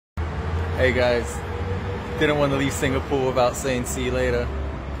Hey guys, didn't want to leave Singapore without saying see you later.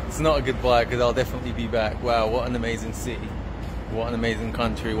 It's not a goodbye because I'll definitely be back. Wow, what an amazing city, what an amazing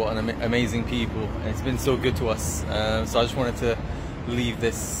country, what an amazing people. And it's been so good to us. So I just wanted to leave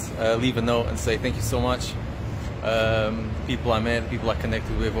a note and say thank you so much. People I met, people I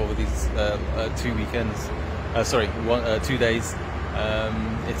connected with over these 2 weekends, 2 days.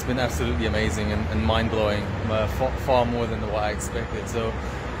 It's been absolutely amazing and mind-blowing, far more than what I expected. So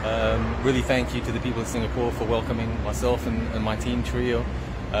really thank you to the people in Singapore for welcoming myself and my team trio.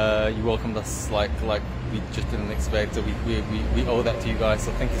 You welcomed us like we just didn't expect, so we owe that to you guys,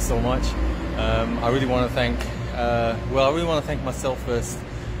 so thank you so much. I really want to thank myself first.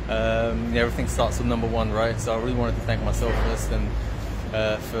 Everything starts with number one, right? So I really wanted to thank myself first, and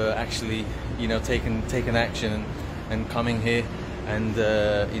for actually taking action and coming here and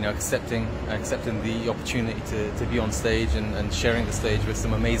accepting the opportunity to be on stage and sharing the stage with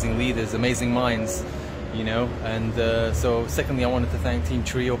some amazing leaders, amazing minds, and so secondly I wanted to thank Team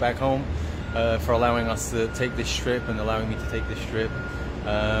Trio back home for allowing us to take this trip and allowing me to take this trip.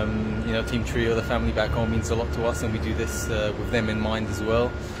 Team Trio, the family back home, means a lot to us, and we do this with them in mind as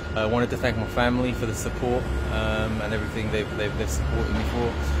well. I wanted to thank my family for the support and everything they've supported me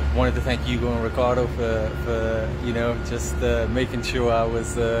for. I wanted to thank Hugo and Ricardo for just making sure I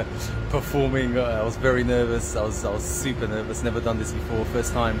was performing. I was very nervous. I was super nervous. Never done this before.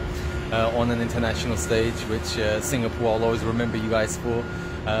 First time on an international stage, which Singapore I'll always remember you guys for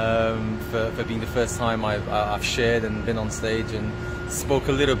being the first time I've shared and been on stage and spoke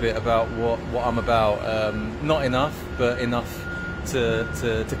a little bit about what I'm about. Not enough, but enough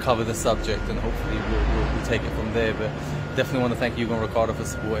to cover the subject, and hopefully we'll take it from there. But definitely want to thank Hugo and Ricardo for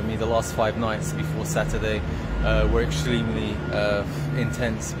supporting me. The last 5 nights before Saturday were extremely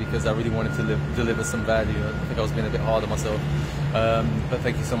intense because I really wanted to deliver some value. I think I was being a bit hard on myself, but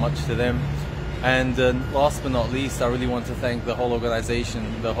thank you so much to them. And last but not least, I really want to thank the whole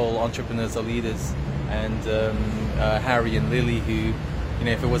organization, the whole Entrepreneurs Are Leaders, and Harry and Lily, who,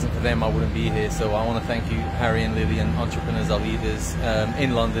 if it wasn't for them, I wouldn't be here. So I want to thank you, Harry and Lily, and Entrepreneurs Are Leaders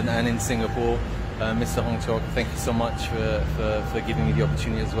in London and in Singapore. Mr. Hong Chok, thank you so much for giving me the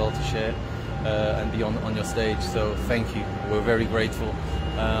opportunity as well to share and be on your stage. So thank you. We're very grateful.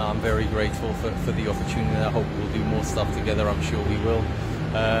 I'm very grateful for the opportunity. I hope we'll do more stuff together. I'm sure we will.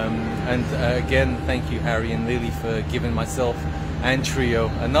 Again, thank you, Harry and Lily, for giving myself and Trio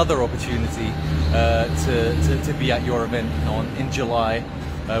another opportunity to be at your event in July,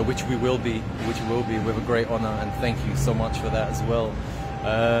 which we will be with a great honor, and thank you so much for that as well.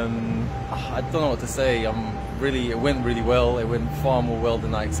 I don't know what to say. It went really well. It went far more well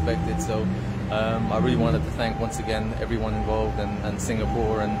than I expected. So I really wanted to thank once again everyone involved, and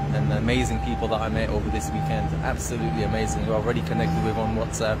Singapore, and the amazing people that I met over this weekend. Absolutely amazing, who I already connected with on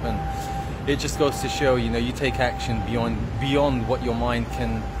WhatsApp. And it just goes to show, you take action beyond what your mind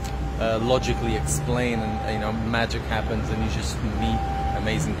can logically explain, and magic happens, and you just meet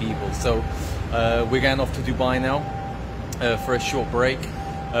amazing people. So we're going off to Dubai now for a short break,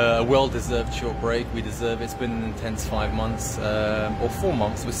 a well-deserved short break. We deserve it. It's been an intense 5 months, or 4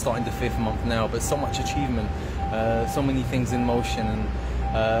 months. We're starting the 5th month now, but so much achievement, so many things in motion,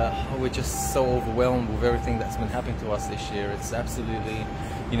 and we're just so overwhelmed with everything that's been happening to us this year. It's absolutely,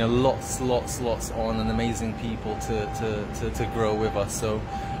 lots on, and amazing people to grow with us. So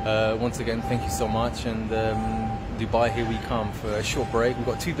once again, thank you so much. And Dubai, here we come for a short break. We've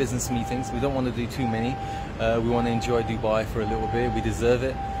got 2 business meetings. We don't want to do too many. We want to enjoy Dubai for a little bit. We deserve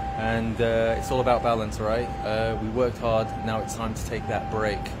it, and it's all about balance, right? We worked hard. Now it's time to take that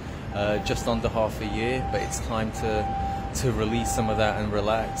break. Just under half a year, but it's time to release some of that and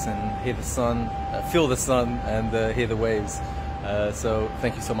relax and hear the sun, feel the sun, and hear the waves. So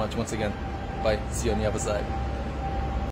thank you so much once again. Bye. See you on the other side.